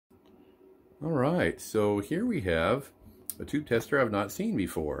All right, so here we have a tube tester I've not seen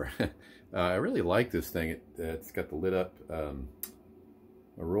before. I really like this thing. It's got the lit up a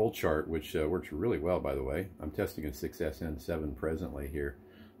roll chart, which works really well, by the way. I'm testing a 6SN7 presently here,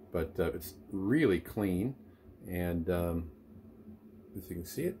 but it's really clean. And as you can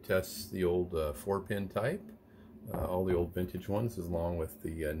see, it tests the old 4-pin type, all the old vintage ones, along with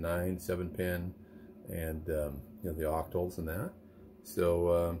the 9, 7-pin, and you know, the octals and that.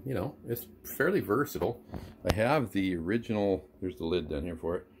 So, you know, it's fairly versatile. I have the original, there's the lid down here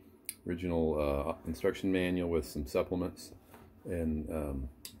for it, original instruction manual with some supplements. And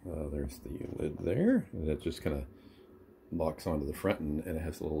there's the lid there. That just kind of locks onto the front, and it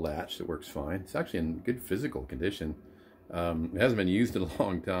has a little latch that works fine. It's actually in good physical condition. It hasn't been used in a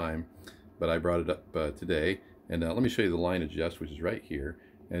long time, but I brought it up today. And let me show you the line adjust, which is right here.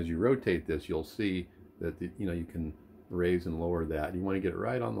 As you rotate this, you'll see that you know, you can raise and lower that. You want to get it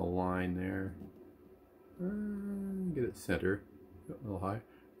right on the line there. Get it center, a little high,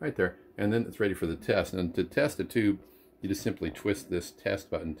 right there. And then it's ready for the test. And to test the tube, you just simply twist this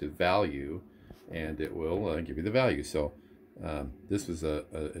test button to value, and it will give you the value. So this is a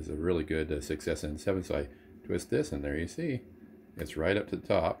really good 6SN7. So I twist this, and there you see, it's right up to the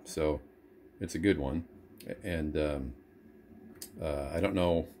top. So it's a good one. And I don't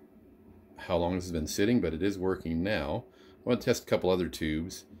know how long this has been sitting, but it is working now. I want to test a couple other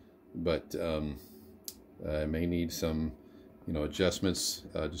tubes, but I may need some, you know, adjustments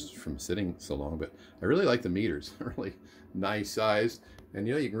just from sitting so long. But I really like the meters, really nice size, and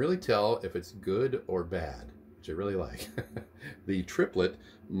you know, you can really tell if it's good or bad, which I really like. The Triplett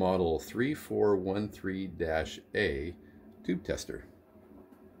model 3413-A tube tester.